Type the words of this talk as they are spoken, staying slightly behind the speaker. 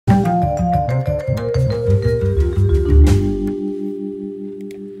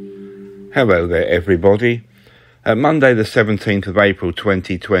Hello there everybody. Monday the 17th of April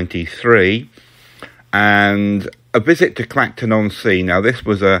 2023, and a visit to Clacton-on-Sea. Now this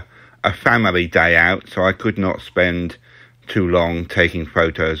was a family day out, so I could not spend too long taking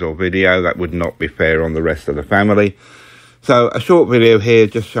photos or video. That would not be fair on the rest of the family. So a short video here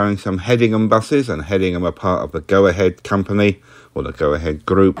just showing some Hedingham buses, and Hedingham are part of the Go Ahead company, or the Go Ahead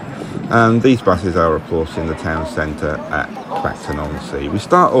group. And these buses are of course in the town centre at Clacton-on-Sea. We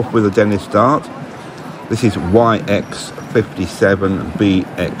start off with a Dennis Dart. This is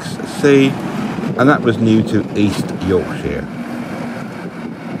YX57BXC, and that was new to East Yorkshire.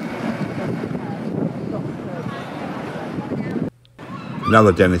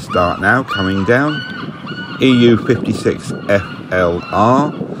 Another Dennis Dart now coming down,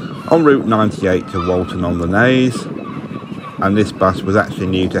 EU56FLR, en route 98 to Walton on the Naze, and this bus was actually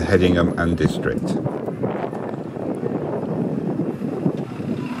new to Hedingham and District.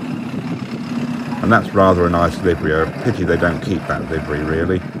 And that's rather a nice livery. A pity they don't keep that livery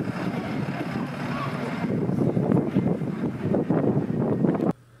really.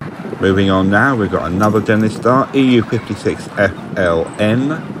 Moving on now, we've got another Dennis Dart,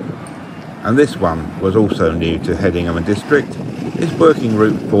 EU56FLN, and this one was also new to Hedingham and District. It's working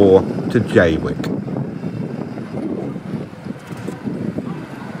route 4 to Jaywick.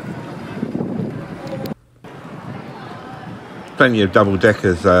 Plenty of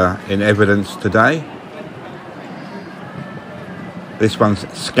double-deckers in evidence today. This one's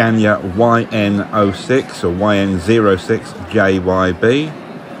Scania YN06 or YN06JYB.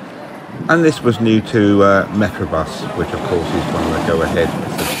 And this was new to Metrobus, which of course is one of the Go Ahead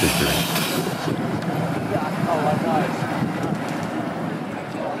subsidiaries.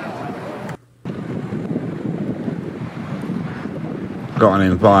 Got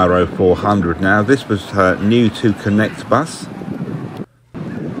an Enviro 400 now. This was new to Connect Bus.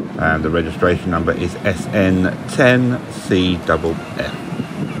 And the registration number is SN10CFF.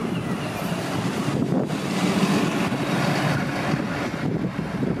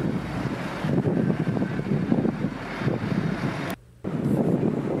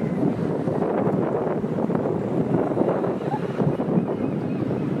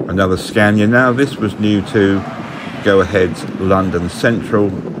 Another Scania now. This was new to Go Ahead's London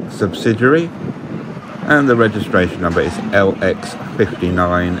Central subsidiary, and the registration number is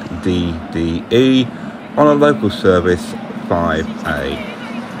LX59DDE on a local service 5A.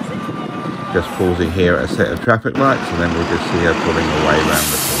 Just pausing here at a set of traffic lights, and then we'll just see her pulling away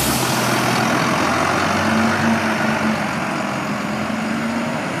around the corner.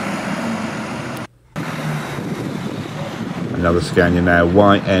 Another Scania now,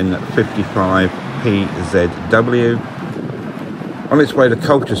 YN55PZW, on its way to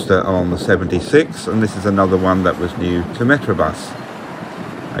Colchester on the 76, and this is another one that was new to Metrobus.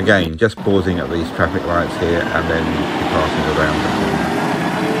 Again, just pausing at these traffic lights here and then departing around the corner.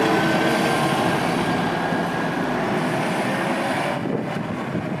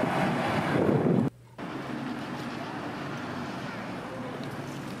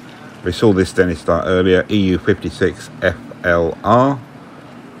 We saw this Dennis Dart earlier, EU56FLR.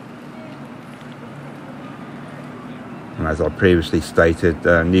 And as I previously stated,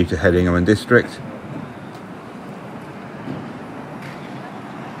 new to Hedingham and District.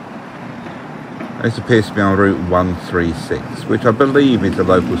 This appears to be on route 136, which I believe is a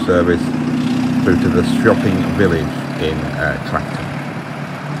local service through to the shopping village in Clacton.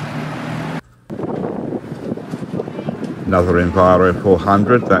 Another Enviro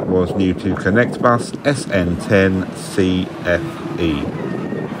 400 that was new to Connect Bus, SN10CFE.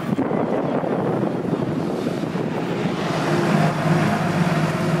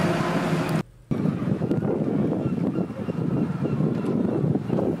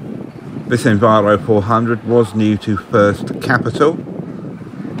 This Enviro 400 was new to First Capital.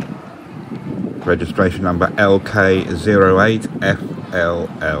 Registration number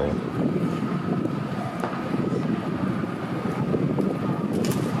LK08FLL.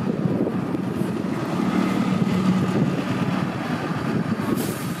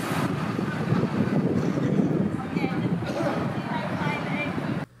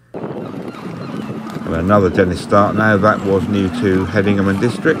 And another Dennis Dart now, that was new to Hedingham and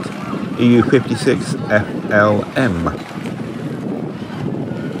District. EU56FLM.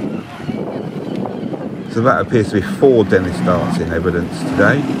 So that appears to be 4 Dennis Darts in evidence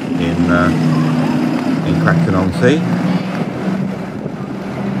today in Clacton-on-Sea.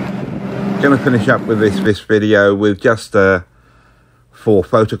 Going to finish up with this video with just 4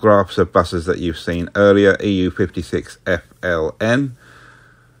 photographs of buses that you've seen earlier. EU56FLN,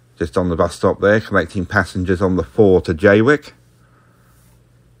 just on the bus stop there, collecting passengers on the 4 to Jaywick.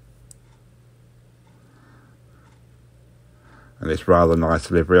 And it's rather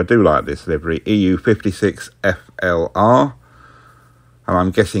nice livery. I do like this livery. EU56FLR. And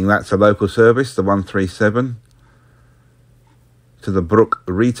I'm guessing that's a local service, the 137, to the Brook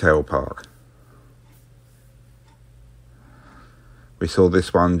Retail Park. We saw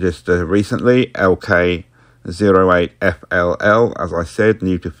this one just recently, LK08FLL, as I said,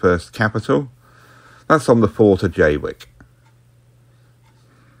 new to First Capital. That's on the 4 to Jaywick.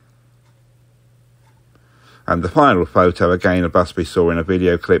 And the final photo, again, a bus we saw in a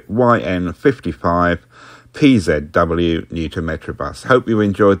video clip, YN55 PZW, new to Metrobus. Hope you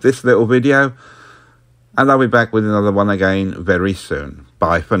enjoyed this little video, and I'll be back with another one again very soon.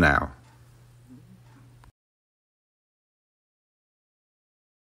 Bye for now.